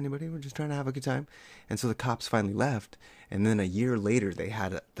fucking with anybody. We're just trying to have a good time. And so the cops finally left. And then a year later, they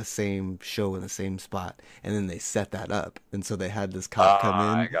had the same show in the same spot. And then they set that up. And so they had this cop come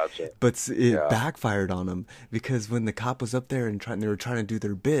in. I gotcha. But it backfired on them because when the cop was up there and they were trying to do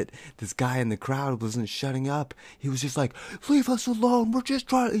their bit, this guy in the crowd wasn't shutting up. He was just like, leave us alone. We're just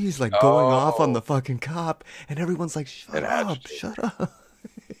trying. He's like going off on the fucking cop. And everyone's like, shut up.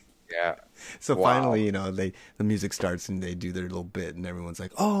 Yeah. So finally, the music starts and they do their little bit and everyone's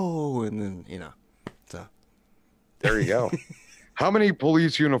like, oh, and then, so. There you go. How many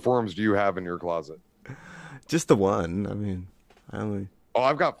police uniforms do you have in your closet? Just the one. I mean, I only. Oh,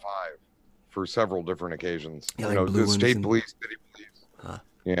 I've got 5 for several different occasions. Yeah, like blue the state and... police, city police. Huh.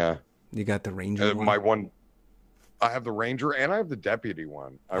 Yeah. You got the Ranger one? My one, I have the Ranger and I have the deputy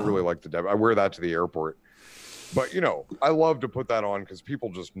one. I really like the deputy. I wear that to the airport. But, I love to put that on because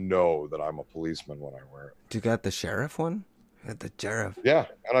people just know that I'm a policeman when I wear it. Do you got the sheriff one? You got the sheriff. Yeah.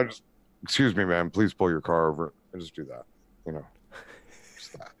 And I just, excuse me, man, please pull your car over. I just do that.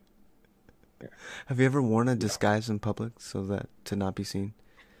 Just that. Yeah. Have you ever worn a disguise in public so that to not be seen?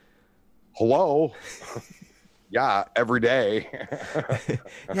 Hello? Yeah, every day.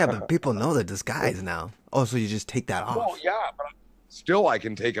 Yeah, but people know the disguise now. Oh, so you just take that off. Well, yeah, but still I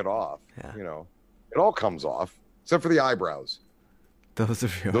can take it off. Yeah. It all comes off, except for the eyebrows. Those are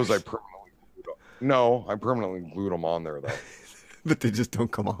yours. Those I permanently glued on. No, I permanently glued them on there, though. But they just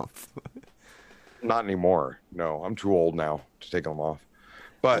don't come off. Not anymore. No, I'm too old now to take them off.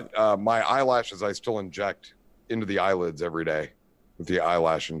 But my eyelashes, I still inject into the eyelids every day with the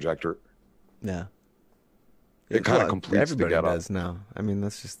eyelash injector. Yeah. It kind of completes everybody the getup. does now. I mean,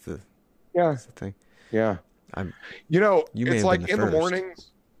 that's just the thing. Yeah. You may it's have like been the in the first.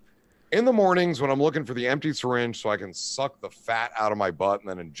 mornings. In the mornings when I'm looking for the empty syringe so I can suck the fat out of my butt and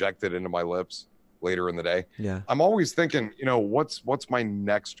then inject it into my lips later in the day. Yeah. I'm always thinking, what's my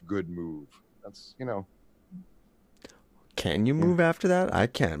next good move? That's, Can you move after that? I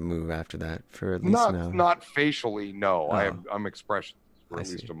can't move after that for at least now. Not facially, no. Oh. I'm expressions for I at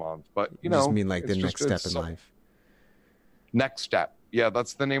least see. a month. But You just mean like the it's next just- step in life. Next Step. Yeah,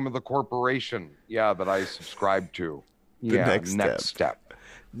 that's the name of the corporation. Yeah, that I subscribe to. Yeah, Next Step.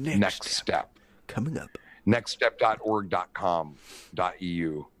 Next Step. Coming up.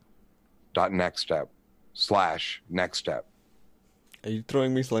 nextstep.org.com.eu .nextstep/next step. Are you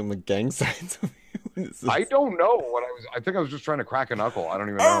throwing me some like gang signs? I don't know what I think I was just trying to crack a knuckle. I don't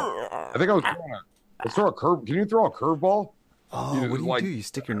even know. I think I was throwing let's throw a curve. Can you throw a curveball? Oh, what do you do? You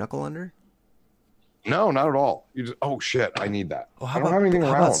stick your knuckle under? No, not at all. You just shit, I need that. Oh, I don't have anything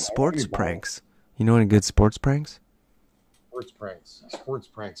how around. about sports pranks? You know any good sports pranks? Sports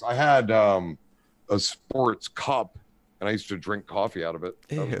pranks. I had a sports cup and I used to drink coffee out of it.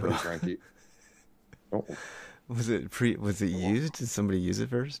 That was Ew. pretty cranky. Oh. Was it used? Did somebody use it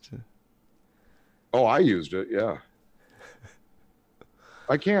first? Oh, I used it, yeah.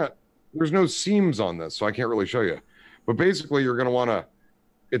 I can't, there's no seams on this, so I can't really show you. But basically, you're going to want to,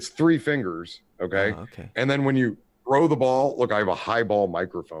 it's 3 fingers, okay? Oh, okay. And then when you throw the ball, look, I have a high ball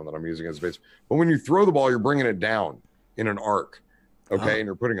microphone that I'm using as base. But when you throw the ball, you're bringing it down in an arc, okay? Oh. And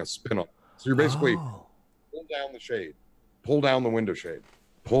you're putting a spin on it. So you're basically Oh. pull down the shade, pull down the window shade,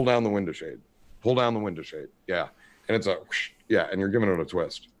 pull down the window shade, pull down the window shade. Yeah. And it's a, whoosh, yeah, and you're giving it a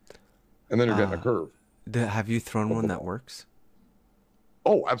twist. And then you're getting a curve. Have you thrown one that works?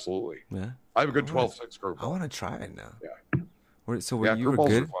 Oh, absolutely. Yeah. I have a good I wanna- 12-6 curveball. I want to try it now. Yeah. So you were curveballs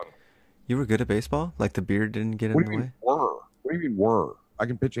good? are fun. You were good at baseball? Like the beard didn't get in What the do you way? mean were? What do you mean were? I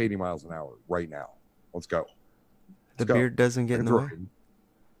can pitch 80 miles an hour right now. Let's go. The go. beard doesn't get in the way?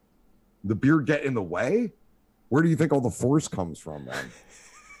 The beard get in the way? Where do you think all the force comes from, man?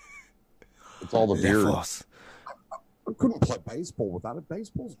 It's all the beard. Lejos. I couldn't play baseball without it.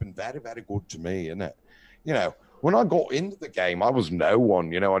 Baseball's been very, very good to me, isn't it? When I got into the game, I was no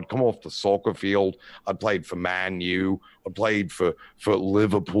one. I'd come off the soccer field. I'd played for Man U. I played for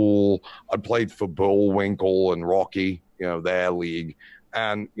Liverpool. I played for Bullwinkle and Rocky, their league.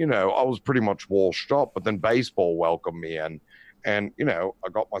 And, I was pretty much washed up. But then baseball welcomed me in. And, I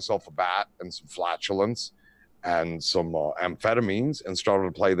got myself a bat and some flatulence and some amphetamines and started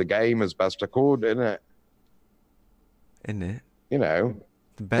to play the game as best I could, innit? Isn't it? The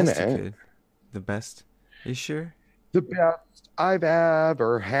The best you Innit? could. The best. You sure? The best I've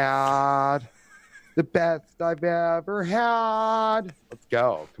ever had. The best I've ever had. Let's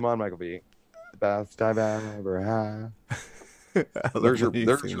go. Come on, Michael B. The best I've ever had. There's your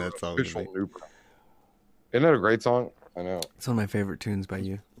that song. official new. Isn't that a great song? I know. It's one of my favorite tunes by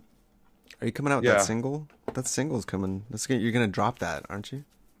you. Are you coming out with Yeah. that single? That single's coming. You're gonna drop that, aren't you?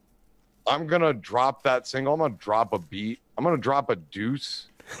 I'm gonna drop that single. I'm gonna drop a beat. I'm gonna drop a deuce.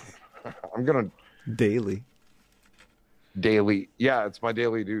 I'm gonna Daily. daily. Yeah, it's my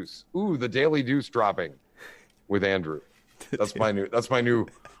daily deuce. Ooh, the daily deuce dropping with Andrew. That's my new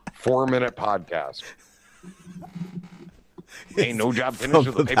 4-minute podcast. Ain't no job finished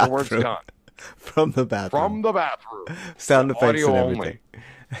till the paperwork's bathroom. done. From the bathroom. From the bathroom. Sound effects Audio and only. everything.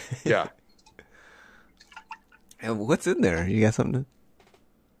 Yeah. And what's in there? You got something?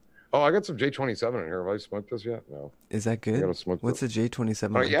 Oh, I got some J27 in here. Have I smoked this yet? No. Is that good? gotta smoke What's the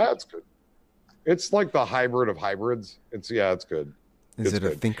J27? Oh, yeah, it's good. It's like the hybrid of hybrids. It's good. Is It's it a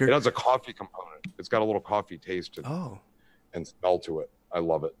good. thinker? It has a coffee component. It's got a little coffee taste and smell to it. I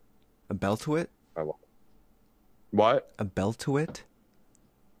love it. A bell to it? I love it. What? A bell to it?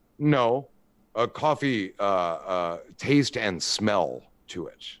 No, a coffee taste and smell to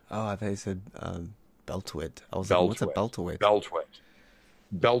it. Oh, I thought you said bell to it. I was Bell like, what's to a it. bell to it?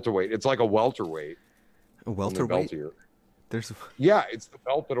 Belterweight. It's like a welterweight. A only welterweight? beltier. There's Yeah, it's the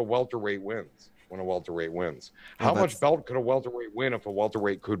belt that a welterweight wins when a welterweight wins. Oh, How that's- much belt could a welterweight win if a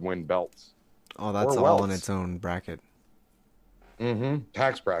welterweight could win belts? Oh, that's Or all in welts. its own bracket. Mm-hmm.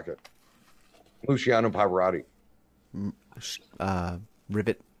 Tax bracket. Luciano Pavarotti.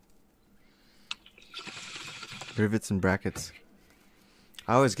 Rivet. Rivets and brackets.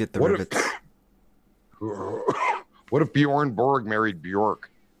 I always get the What if- rivets. What if Bjorn Borg married Bjork?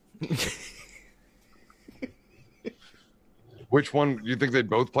 Which one do you think they'd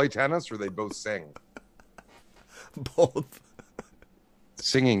both play tennis or they'd both sing? Both.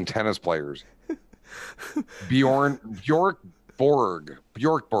 Singing tennis players. Bjork Borg,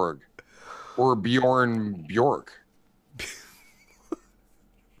 or Bjorn Bjork.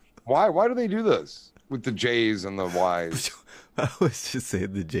 Why do they do this with the J's and the Y's? I always just say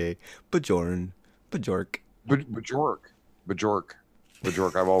the J. Bajorn. Bajork. Bjork.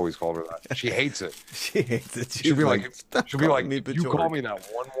 I've always called her that. She hates it. She hates it. She'll be like, "Stop she'll be like, calling me if you call Bajork." me that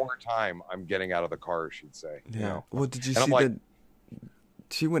one more time, I'm getting out of the car. She'd say. Yeah. You know? Well, did you And I'm see like- that?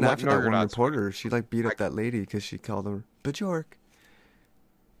 She went Like, after no, that you're one not reporter. She like beat up that lady because she called her Bajork.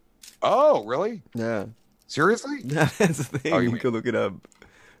 Oh, really? Yeah. Seriously? That's the thing. Oh, you you mean- can look it up.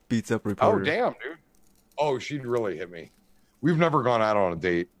 Beats up Oh, reporter. damn, dude. Oh, she'd really hit me. We've never gone out on a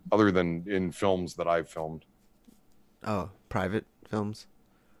date other than in films that I've filmed. Oh, private films.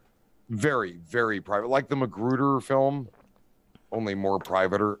 Very, very private. Like the Magruder film, only more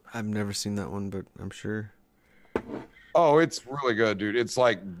privater. I've never seen that one, but I'm sure. Oh, it's really good, dude. It's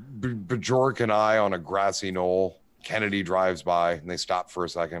like Bjork and I on a grassy knoll. Kennedy drives by and they stop for a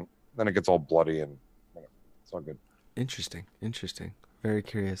second. Then it gets all bloody and it's all good. Interesting. Very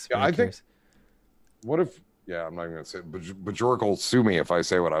curious. Yeah, very I think- curious. What if, yeah, I'm not even going to say, Bjork will sue me if I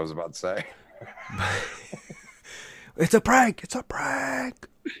say what I was about to say. It's a prank. It's a prank.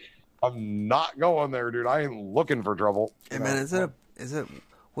 I'm not going there, dude. I ain't looking for trouble. Hey man, is it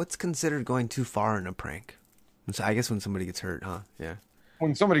what's considered going too far in a prank? So I guess when somebody gets hurt, huh? Yeah.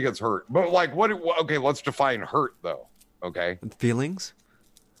 When somebody gets hurt? But like, okay, let's define hurt though. Okay. Feelings?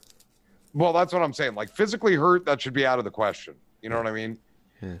 Well, that's what I'm saying. Like physically hurt, that should be out of the question. You know what I mean?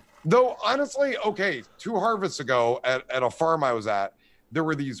 Yeah. Though honestly, okay, 2 harvests ago at a farm I was at,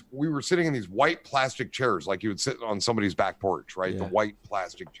 we were sitting in these white plastic chairs, like you would sit on somebody's back porch, right? Yeah. The white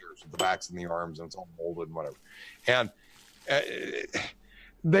plastic chairs with the backs and the arms, and it's all molded and whatever. And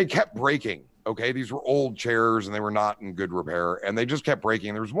they kept breaking. Okay, these were old chairs and they were not in good repair, and they just kept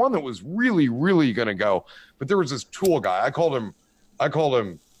breaking. There was one that was really, really gonna go, but there was this tool guy. I called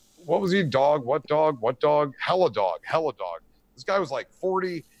him. What was he? Dog? What dog? What dog? Hella dog. This guy was like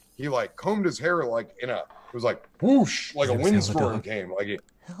 40. He like combed his hair like it was like whoosh, like a His name was Hella windstorm Dog? came. Like he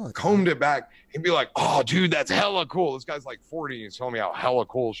Hell, combed it back. He'd be like, "Oh, dude, that's hella cool." This guy's like 40. And he's telling me how hella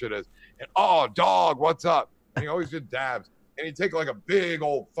cool shit is. And oh, dog, what's up? And he always did dabs. And he'd take like a big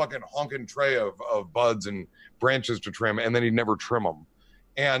old fucking honking tray of buds and branches to trim, and then he'd never trim them.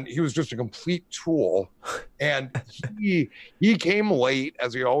 And he was just a complete tool. And he came late,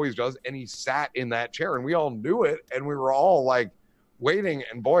 as he always does, and he sat in that chair, and we all knew it, and we were all like waiting.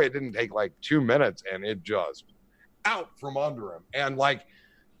 And boy, it didn't take like 2 minutes, and it just out from under him. And like,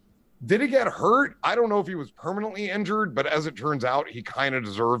 did he get hurt? I don't know if he was permanently injured, but as it turns out, he kind of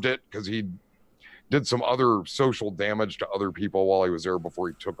deserved it because he did some other social damage to other people while he was there before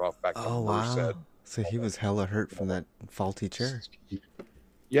he took off back to oh wow. Merced. So he was hella hurt from that faulty chair.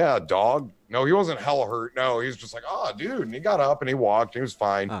 Yeah, dog. No, he wasn't hella hurt. No, he was just like, oh, dude. And he got up and he walked. And he was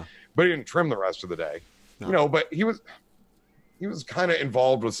fine. Oh. But he didn't trim the rest of the day. No. You know, but he was he was kind of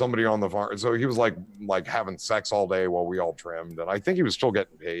involved with somebody on the farm. So he was like having sex all day while we all trimmed. And I think he was still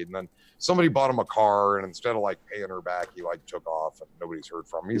getting paid. And then somebody bought him a car, and instead of like paying her back, he like took off, and nobody's heard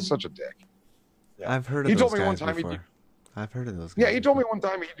from him. He's such a dick. Yeah. I've heard of he those told me guys one time before. I've heard of those guys. Yeah, he told me one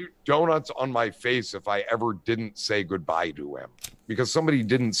time he'd do donuts on my face if I ever didn't say goodbye to him, because somebody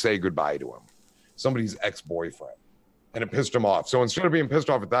didn't say goodbye to him, somebody's ex-boyfriend, and it pissed him off. So instead of being pissed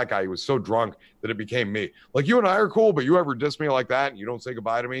off at that guy, he was so drunk that it became me. Like, you and I are cool, but you ever diss me like that and you don't say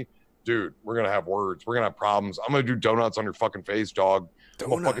goodbye to me, dude, we're gonna have words. We're gonna have problems. I'm gonna do donuts on your fucking face, dog. I'm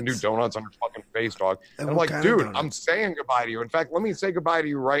gonna fucking do donuts on your fucking face, dog. And I'm like, dude, I'm saying goodbye to you. In fact, let me say goodbye to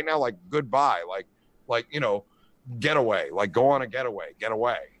you right now, like goodbye, like you know, getaway, like go on a getaway, get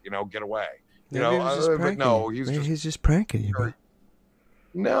away, you know, get away. You know, but no, he's just pranking you. Bro.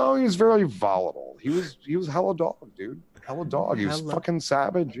 No, he's very volatile. He was hella dog, dude. Hella dog. He was fucking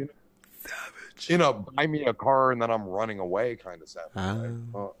savage. You know? Savage. You know, buy me a car and then I'm running away kind of savage.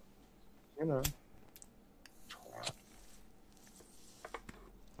 You know.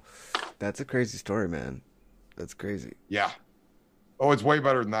 That's a crazy story, man. That's crazy. Yeah. Oh, it's way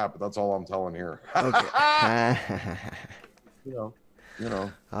better than that, but that's all I'm telling here. Okay. you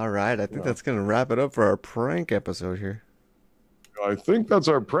know. All right. I think that's going to wrap it up for our prank episode here. I think that's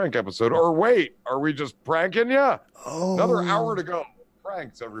our prank episode. Or wait, are we just pranking you? Oh. Another hour to go.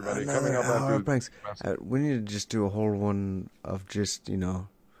 Pranks, everybody. Coming up after pranks. We need to just do a whole one of just, you know,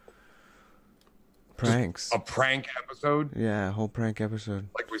 pranks. Just a prank episode? Yeah, a whole prank episode.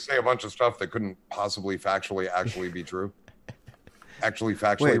 Like we say a bunch of stuff that couldn't possibly factually actually be true. Actually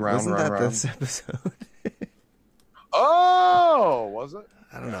factually round. This episode? Oh, was it?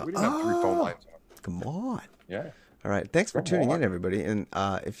 I don't know. We didn't have 3 phone lines. Come on. Yeah. All right. Thanks for tuning in, everybody. And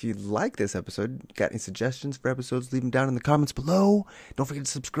if you like this episode, got any suggestions for episodes, leave them down in the comments below. Don't forget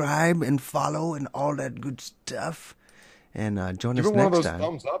to subscribe and follow and all that good stuff. And join us next time. Give it one of those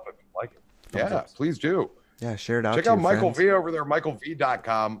thumbs up if you like it. Please do. Yeah, share it out. Check out Michael V over there,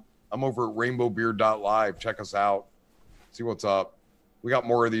 michaelv.com. I'm over at rainbowbeard.live. Check us out. See what's up. We got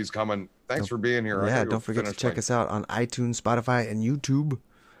more of these coming. Thanks for being here. Yeah, don't forget to check us out on iTunes, Spotify, and YouTube.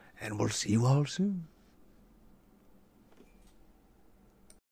 And we'll see you all soon.